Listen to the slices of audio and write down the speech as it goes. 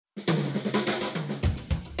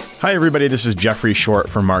Hi, everybody. This is Jeffrey Short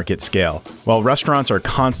for Market Scale. Well, restaurants are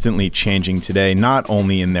constantly changing today, not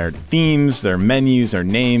only in their themes, their menus, their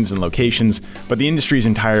names, and locations, but the industry's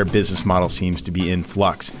entire business model seems to be in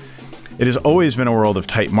flux. It has always been a world of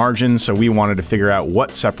tight margins, so we wanted to figure out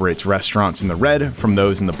what separates restaurants in the red from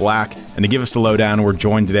those in the black. And to give us the lowdown, we're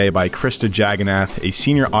joined today by Krista Jagannath, a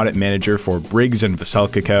senior audit manager for Briggs &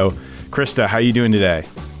 Veselka Co. Krista, how are you doing today?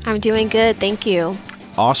 I'm doing good, thank you.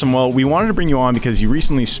 Awesome. Well, we wanted to bring you on because you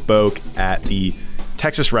recently spoke at the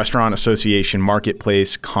Texas Restaurant Association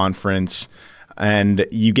Marketplace Conference, and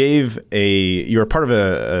you were part of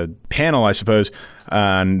a panel, I suppose,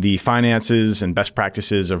 on the finances and best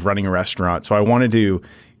practices of running a restaurant. So I wanted to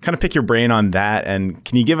kind of pick your brain on that. And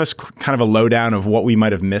can you give us kind of a lowdown of what we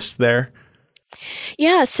might have missed there?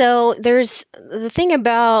 Yeah, so there's the thing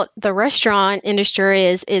about the restaurant industry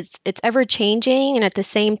is it's ever changing, and at the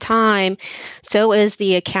same time, so is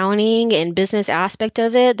the accounting and business aspect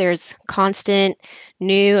of it. There's constant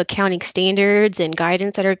new accounting standards and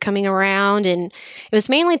guidance that are coming around, and it was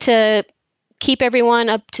mainly to keep everyone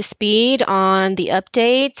up to speed on the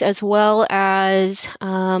updates, as well as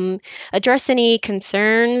address any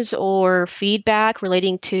concerns or feedback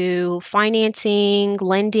relating to financing,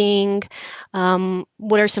 lending.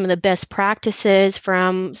 What are some of the best practices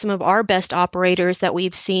from some of our best operators that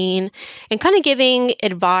we've seen, and kind of giving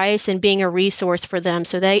advice and being a resource for them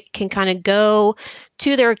so they can kind of go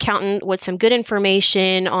to their accountant with some good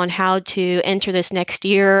information on how to enter this next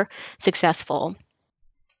year successful.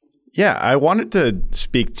 Yeah, I wanted to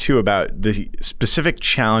speak too about the specific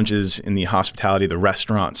challenges in the hospitality, the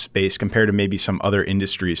restaurant space compared to maybe some other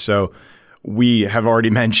industries. So we have already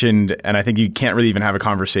mentioned, and I think you can't really even have a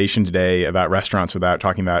conversation today about restaurants without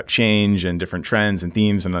talking about change and different trends and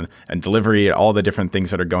themes and delivery, all the different things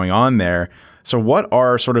that are going on there. So what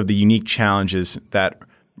are sort of the unique challenges that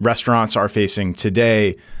restaurants are facing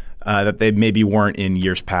today that they maybe weren't in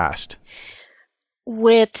years past?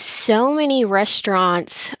 With so many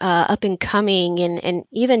restaurants up and coming, and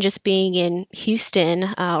even just being in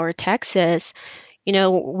Houston or Texas,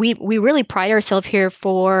 we really pride ourselves here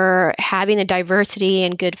for having the diversity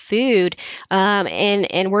and good food,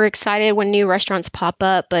 and we're excited when new restaurants pop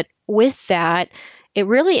up. But with that, it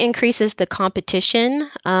really increases the competition.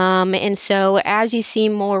 And so as you see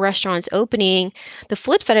more restaurants opening, the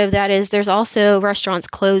flip side of that is there's also restaurants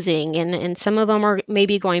closing, and some of them are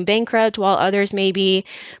maybe going bankrupt, while others may be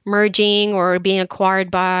merging or being acquired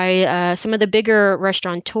by some of the bigger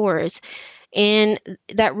restaurateurs. And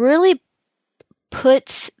that really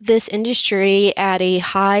puts this industry at a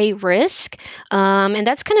high risk. And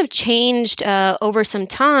that's kind of changed over some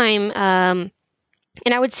time.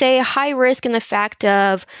 And I would say high risk in the fact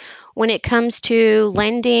of when it comes to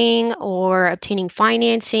lending or obtaining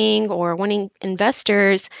financing or winning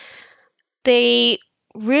investors, they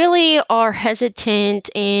really are hesitant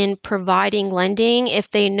in providing lending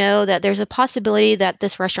if they know that there's a possibility that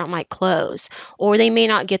this restaurant might close or they may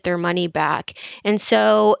not get their money back. And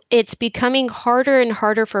so it's becoming harder and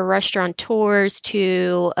harder for restaurateurs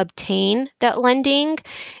to obtain that lending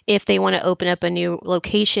if they want to open up a new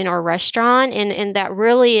location or restaurant. And that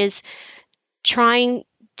really is trying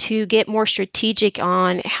to get more strategic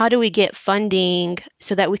on how do we get funding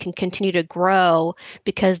so that we can continue to grow,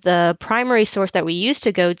 because the primary source that we used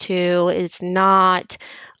to go to is not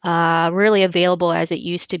really available as it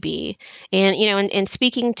used to be. And, in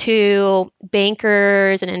speaking to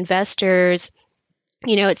bankers and investors,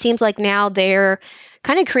 it seems like now they're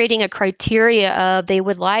kind of creating a criteria of they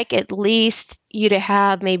would like at least you to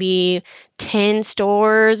have maybe 10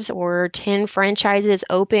 stores or 10 franchises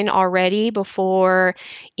open already before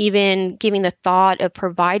even giving the thought of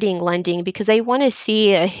providing lending, because they want to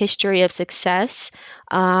see a history of success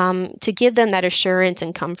to give them that assurance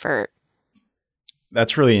and comfort.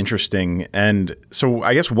 That's really interesting. And so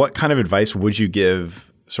I guess what kind of advice would you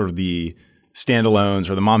give sort of the standalones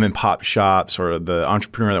or the mom and pop shops or the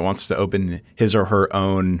entrepreneur that wants to open his or her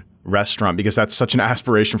own restaurant? Because that's such an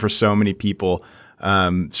aspiration for so many people,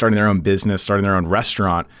 starting their own business, starting their own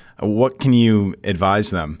restaurant. What can you advise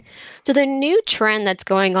them? So the new trend that's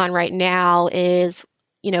going on right now is,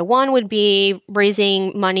 one would be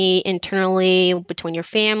raising money internally between your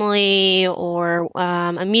family or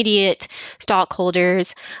immediate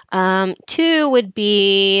stockholders. Two would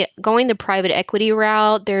be going the private equity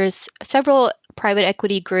route. There's several private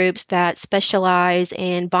equity groups that specialize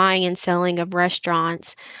in buying and selling of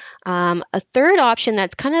restaurants. A third option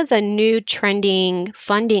that's kind of the new trending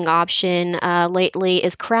funding option lately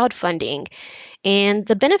is crowdfunding. And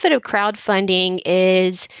the benefit of crowdfunding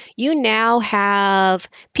is you now have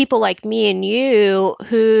people like me and you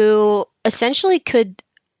who essentially could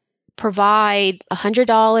provide $100,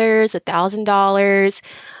 $1,000,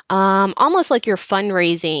 almost like you're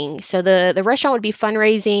fundraising. So the restaurant would be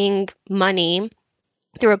fundraising money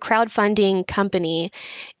through a crowdfunding company,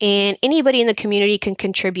 and anybody in the community can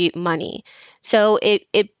contribute money. So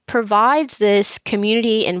it provides this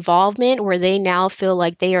community involvement where they now feel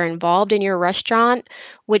like they are involved in your restaurant,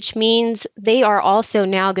 which means they are also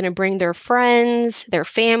now going to bring their friends, their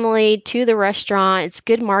family to the restaurant. It's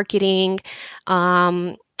good marketing.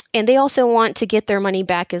 Um, and they also want to get their money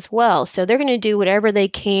back as well. So they're going to do whatever they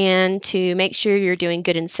can to make sure you're doing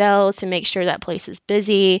good in sales, to make sure that place is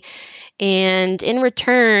busy, and in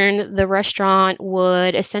return, the restaurant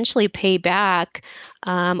would essentially pay back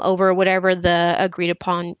over whatever the agreed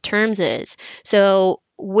upon terms is. So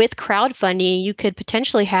with crowdfunding, you could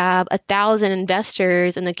potentially have 1,000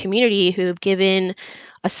 investors in the community who've given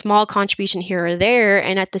a small contribution here or there.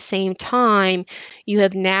 And at the same time, you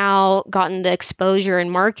have now gotten the exposure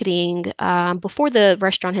and marketing before the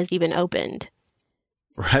restaurant has even opened.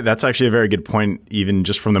 Right. That's actually a very good point, even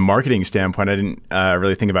just from the marketing standpoint. I didn't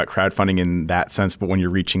really think about crowdfunding in that sense, but when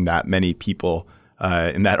you're reaching that many people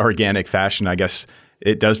in that organic fashion, I guess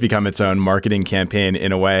it does become its own marketing campaign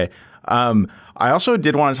in a way. I also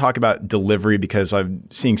did want to talk about delivery because I'm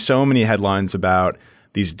seeing so many headlines about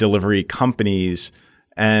these delivery companies.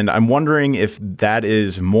 And I'm wondering if that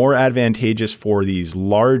is more advantageous for these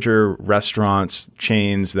larger restaurants,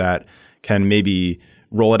 chains that can maybe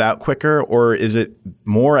roll it out quicker, or is it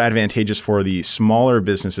more advantageous for the smaller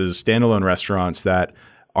businesses, standalone restaurants that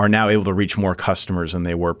are now able to reach more customers than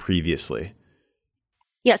they were previously?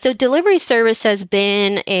 Yeah, so delivery service has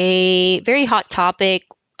been a very hot topic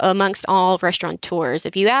amongst all restaurateurs.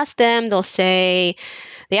 If you ask them, they'll say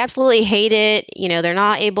they absolutely hate it. They're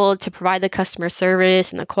not able to provide the customer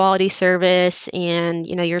service and the quality service. And,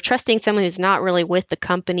 you're trusting someone who's not really with the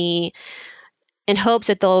company in hopes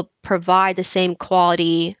that they'll provide the same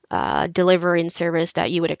quality delivery and service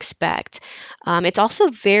that you would expect. It's also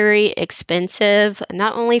very expensive,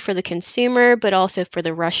 not only for the consumer, but also for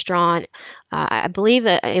the restaurant. I believe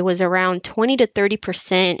that it was around 20 to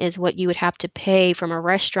 30% is what you would have to pay from a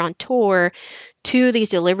restaurateur to these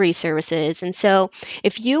delivery services. And so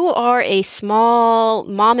if you are a small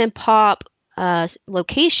mom and pop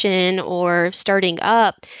location or starting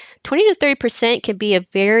up, 20 to 30% can be a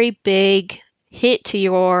very big hit to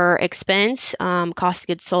your expense, cost of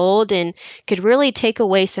goods sold, and could really take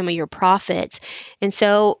away some of your profits. And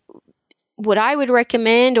so, what I would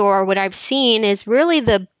recommend, or what I've seen, is really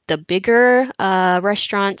the bigger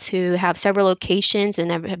restaurants who have several locations and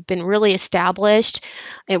have been really established.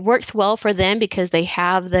 It works well for them because they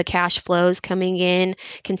have the cash flows coming in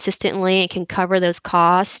consistently and can cover those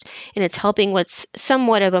costs, and it's helping with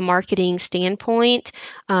somewhat of a marketing standpoint.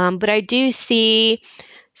 But I do see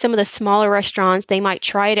some of the smaller restaurants, they might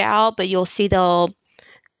try it out, but you'll see they'll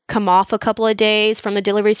come off a couple of days from the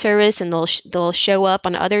delivery service, and they'll show up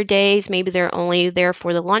on other days. Maybe they're only there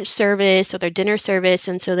for the lunch service or their dinner service,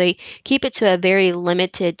 and so they keep it to a very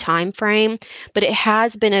limited time frame. But it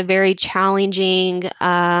has been a very challenging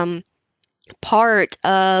part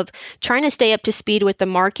of trying to stay up to speed with the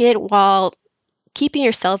market while keeping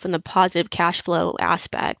yourself in the positive cash flow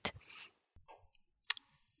aspect.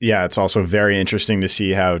 Yeah, it's also very interesting to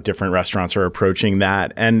see how different restaurants are approaching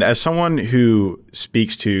that. And as someone who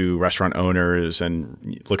speaks to restaurant owners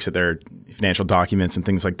and looks at their financial documents and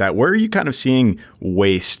things like that, where are you kind of seeing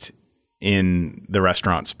waste in the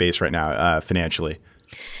restaurant space right now, financially?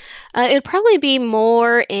 It'd probably be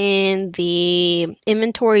more in the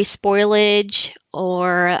inventory spoilage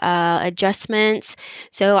or adjustments.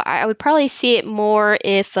 So I would probably see it more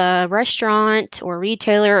if a restaurant or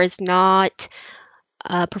retailer is not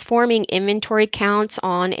performing inventory counts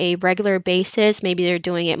on a regular basis. Maybe they're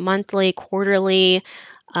doing it monthly, quarterly.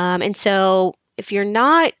 And so if you're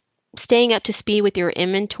not staying up to speed with your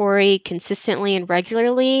inventory consistently and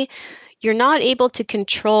regularly, you're not able to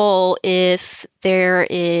control if there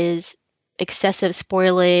is excessive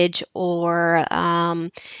spoilage or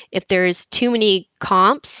if there's too many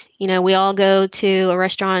comps. We all go to a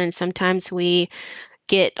restaurant and sometimes we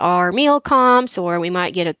get our meal comps or we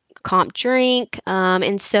might get a comp drink.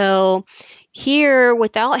 And so here,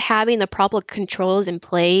 without having the proper controls in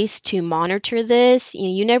place to monitor this,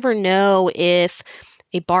 you never know if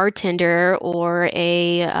a bartender or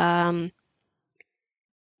a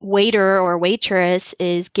waiter or waitress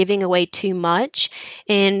is giving away too much.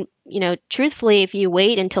 And, truthfully, if you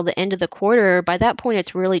wait until the end of the quarter, by that point,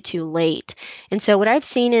 it's really too late. And so, what I've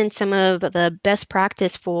seen in some of the best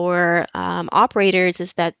practice for operators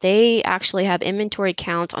is that they actually have inventory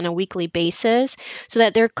counts on a weekly basis so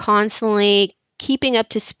that they're constantly keeping up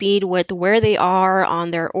to speed with where they are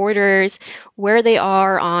on their orders, where they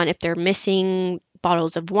are on if they're missing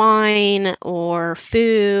bottles of wine or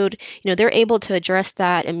food. They're able to address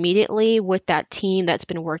that immediately with that team that's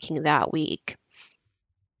been working that week.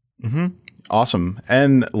 Mm-hmm. Awesome.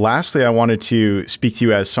 And lastly, I wanted to speak to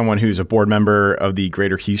you as someone who's a board member of the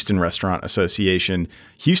Greater Houston Restaurant Association.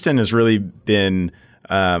 Houston has really been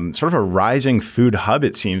sort of a rising food hub,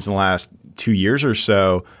 it seems, in the last 2 years or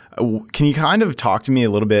so. Can you kind of talk to me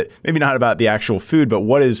a little bit, maybe not about the actual food, but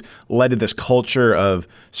what has led to this culture of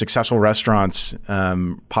successful restaurants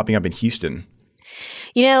popping up in Houston?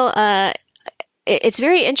 It's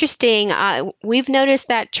very interesting. We've noticed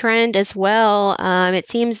that trend as well.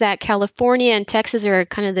 It seems that California and Texas are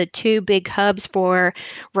kind of the two big hubs for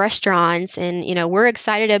restaurants, and we're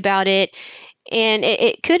excited about it. And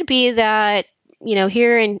it could be that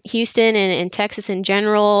here in Houston and Texas in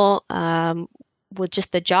general, with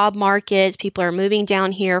just the job markets, people are moving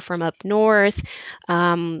down here from up north.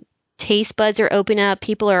 Taste buds are open up.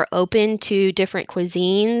 People are open to different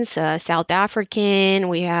cuisines, South African,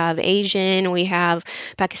 we have Asian, we have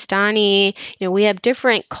Pakistani. We have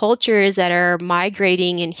different cultures that are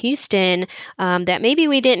migrating in Houston that maybe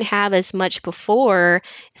we didn't have as much before.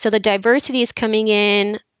 So the diversity is coming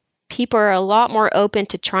in. People are a lot more open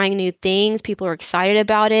to trying new things. People are excited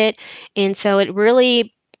about it. And so it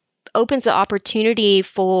really opens the opportunity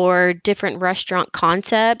for different restaurant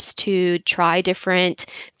concepts to try different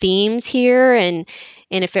themes here. And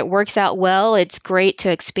if it works out well, it's great to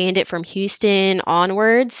expand it from Houston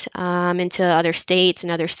onwards into other states and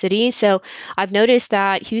other cities. So I've noticed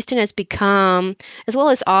that Houston has become, as well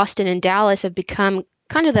as Austin and Dallas, have become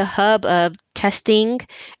kind of the hub of testing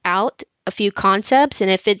out a few concepts. And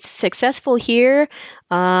if it's successful here,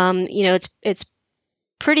 it's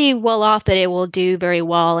pretty well off that it will do very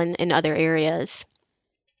well in other areas.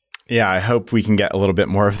 Yeah, I hope we can get a little bit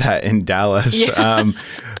more of that in Dallas. Yeah.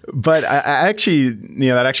 But I actually,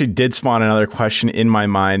 that actually did spawn another question in my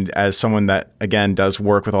mind as someone that, again, does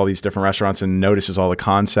work with all these different restaurants and notices all the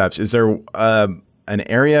concepts. Is there an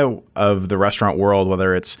area of the restaurant world,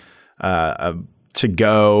 whether it's a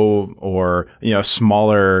to-go or, a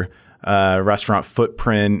smaller restaurant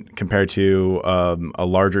footprint compared to a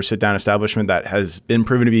larger sit-down establishment that has been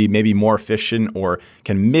proven to be maybe more efficient or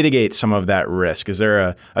can mitigate some of that risk? Is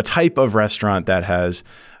there a type of restaurant that has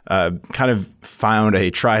kind of found a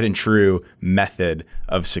tried and true method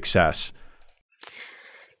of success?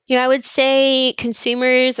 I would say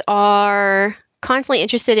consumers are constantly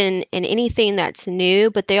interested in anything that's new,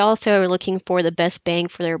 but they also are looking for the best bang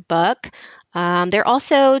for their buck. They're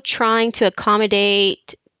also trying to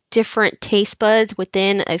accommodate different taste buds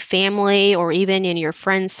within a family or even in your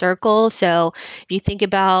friend circle. So if you think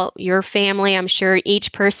about your family, I'm sure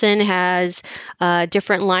each person has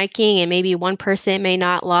different liking, and maybe one person may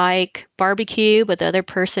not like barbecue, but the other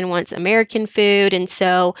person wants American food. And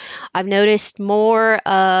so I've noticed more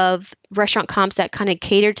of restaurant comps that kind of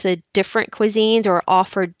cater to the different cuisines or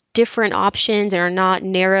offer different options and are not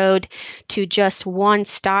narrowed to just one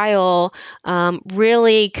style,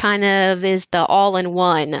 really kind of is the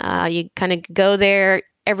all-in-one. You kind of go there,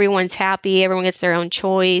 everyone's happy, everyone gets their own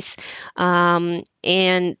choice. And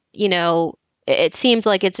it seems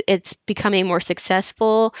like it's becoming more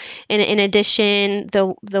successful. And in addition,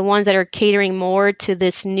 the ones that are catering more to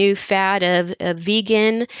this new fad of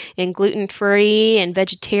vegan and gluten-free and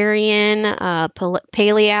vegetarian,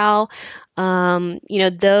 paleo,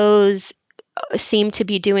 those seem to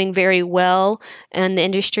be doing very well in the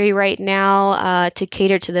industry right now to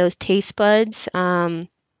cater to those taste buds. That's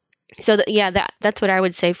what I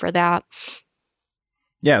would say for that.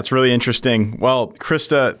 Yeah, it's really interesting. Well,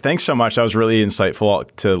 Krista, thanks so much. That was really insightful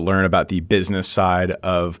to learn about the business side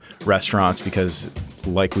of restaurants because,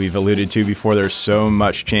 like we've alluded to before, there's so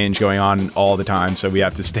much change going on all the time, so we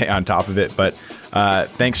have to stay on top of it. But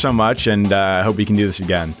thanks so much, and I hope we can do this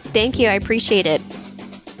again. Thank you. I appreciate it.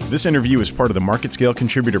 This interview is part of the MarketScale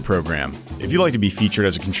Contributor Program. If you'd like to be featured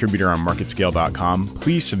as a contributor on MarketScale.com,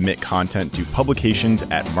 please submit content to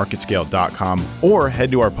publications@marketscale.com or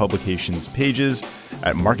head to our publications pages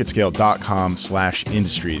at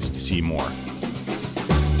marketscale.com/industries to see more.